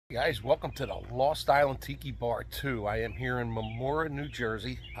Guys, welcome to the Lost Island Tiki Bar 2. I am here in Marmora, New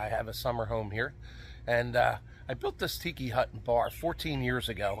Jersey. I have a summer home here, and I built this tiki hut and bar 14 years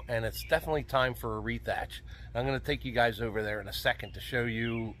ago, and it's definitely time for a rethatch. I'm going to take you guys over there in a second to show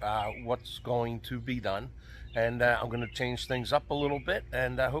you what's going to be done, and I'm going to change things up a little bit,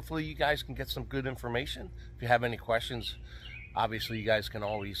 and hopefully you guys can get some good information. If you have any questions, obviously you guys can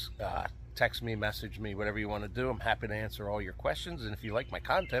always text me, message me, whatever you want to do. I'm happy to answer all your questions, and if you like my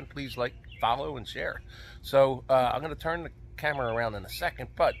content, please like, follow, and share. So I'm going to turn the camera around in a second,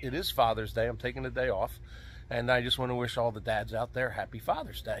 but it is Father's Day. I'm taking the day off, and I just want to wish all the dads out there happy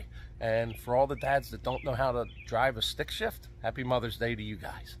Father's Day. And for all the dads that don't know how to drive a stick shift, happy Mother's Day to you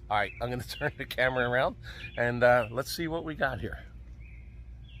guys. All right, I'm going to turn the camera around, and let's see what we got here.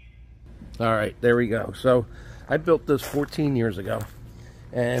 All right, there we go. So I built this 14 years ago,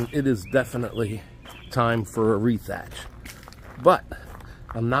 and it is definitely time for a rethatch. But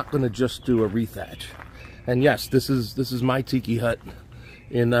I'm not going to just do a rethatch. And yes, this is my tiki hut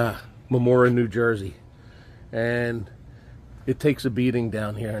in Marmora, New Jersey, and it takes a beating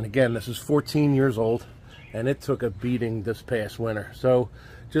down here. And again, this is 14 years old, and it took a beating this past winter. So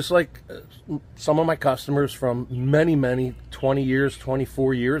just like some of my customers from many 20 years,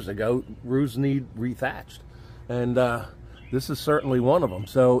 24 years ago, roofs need rethatched, and this is certainly one of them.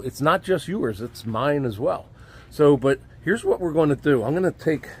 So it's not just yours, it's mine as well. So, but here's what we're going to do. We're going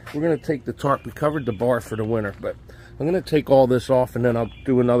to take the tarp. We covered the bar for the winter, but I'm going to take all this off, and then I'll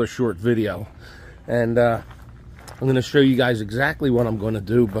do another short video. And I'm going to show you guys exactly what I'm going to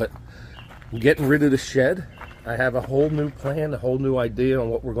do, but I'm getting rid of the shed. I have a whole new plan, a whole new idea on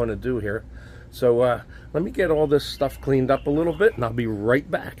what we're going to do here. So let me get all this stuff cleaned up a little bit, and I'll be right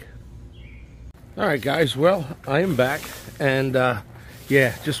back. All right, guys, well, I am back, and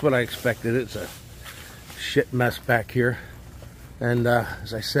yeah, just what I expected. It's a shit mess back here, and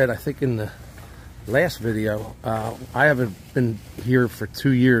as I said, I think in the last video, I haven't been here for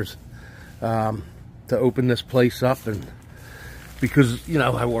 2 years to open this place up, and because, you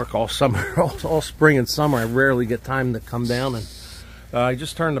know, I work all summer, all spring and summer, I rarely get time to come down, and I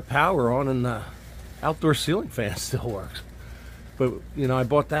just turned the power on, and the outdoor ceiling fan still works. But, you know, I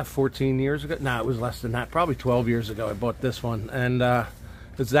bought that 14 years ago. No, it was less than that. Probably 12 years ago I bought this one. And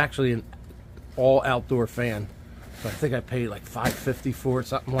it's actually an all-outdoor fan. So I think I paid like $5.50 for it,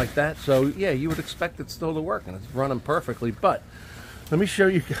 something like that. So, yeah, you would expect it still to work. And it's running perfectly. But let me show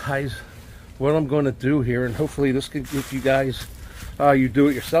you guys what I'm going to do here. And hopefully this could give you guys, you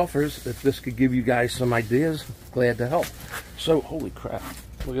do-it-yourselfers, if this could give you guys some ideas, glad to help. So, holy crap.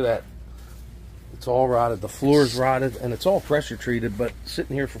 Look at that. It's all rotted, the floor's rotted, and it's all pressure treated, but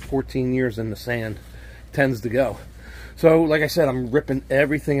sitting here for 14 years in the sand tends to go. So, like I said, I'm ripping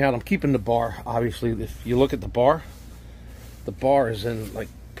everything out. I'm keeping the bar, obviously. If you look at the bar is in, like,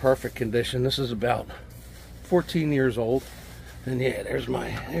 perfect condition. This is about 14 years old. And, yeah, there's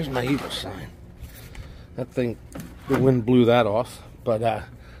my eagle sign. That thing, the wind blew that off. But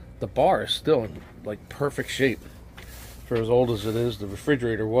the bar is still in, like, perfect shape for as old as it is. The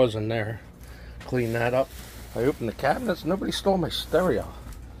refrigerator was in there. Clean that up. I opened the cabinets. Nobody stole my stereo.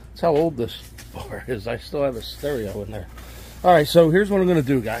 That's how old this bar is. I still have a stereo in there. All right, so here's what I'm going to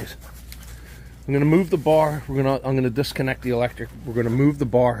do, guys. I'm going to move the bar. I'm going to disconnect the electric. We're going to move the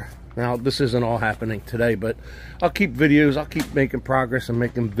bar. Now, this isn't all happening today, but I'll keep videos. I'll keep making progress and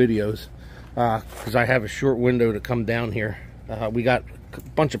making videos because I have a short window to come down here. We got a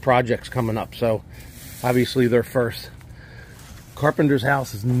bunch of projects coming up, so obviously they're first. Carpenter's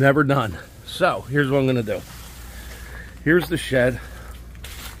house is never done. So, here's what I'm going to do. Here's the shed.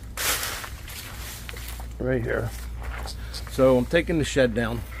 Right here. So, I'm taking the shed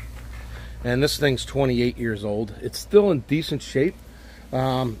down. And this thing's 28 years old. It's still in decent shape. But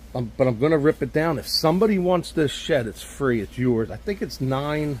I'm going to rip it down. If somebody wants this shed, it's free. It's yours. I think it's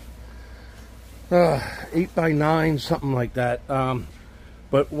 8 by 9, something like that.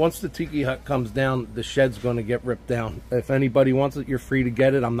 But once the tiki hut comes down, the shed's going to get ripped down. If anybody wants it, you're free to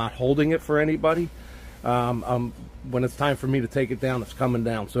get it. I'm not holding it for anybody. When it's time for me to take it down, it's coming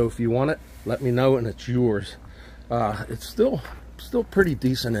down. So if you want it, let me know, and it's yours. It's still pretty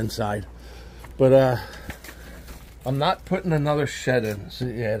decent inside. But I'm not putting another shed in. So,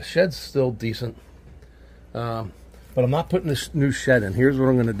 yeah, the shed's still decent. But I'm not putting this new shed in. Here's what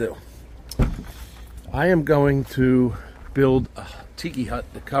I'm going to do. I am going to build a tiki hut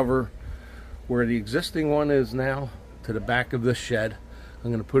to cover where the existing one is now to the back of the shed.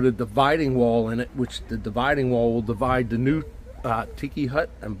 I'm going to put a dividing wall in it, which the dividing wall will divide the new tiki hut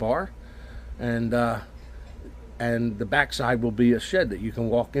and bar, and the back side will be a shed that you can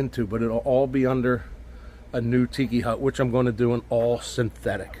walk into, but it'll all be under a new Tiki hut, which I'm going to do an all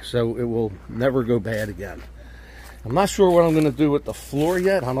synthetic, so it will never go bad again. I'm not sure what I'm going to do with the floor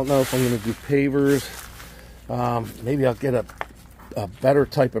yet. I don't know if I'm going to do pavers. Maybe I'll get a better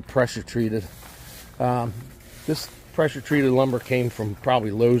type of pressure treated. This pressure treated lumber came from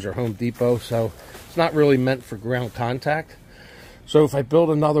probably Lowe's or Home Depot, so it's not really meant for ground contact. So if I build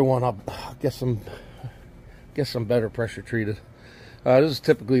another one, I'll get some better pressure treated. This is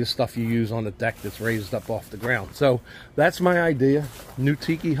typically the stuff you use on the deck that's raised up off the ground. So that's my idea. New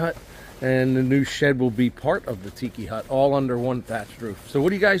Tiki hut, and the new shed will be part of the Tiki hut, all under one thatched roof. So what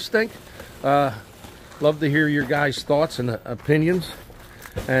do you guys think? Love to hear your guys' thoughts and opinions.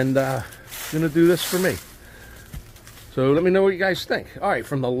 And I'm going to do this for me. So let me know what you guys think. All right,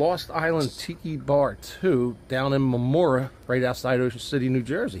 from the Lost Island Tiki Bar 2 down in Marmora, right outside Ocean City, New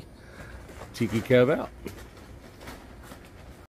Jersey. Tiki Kev out.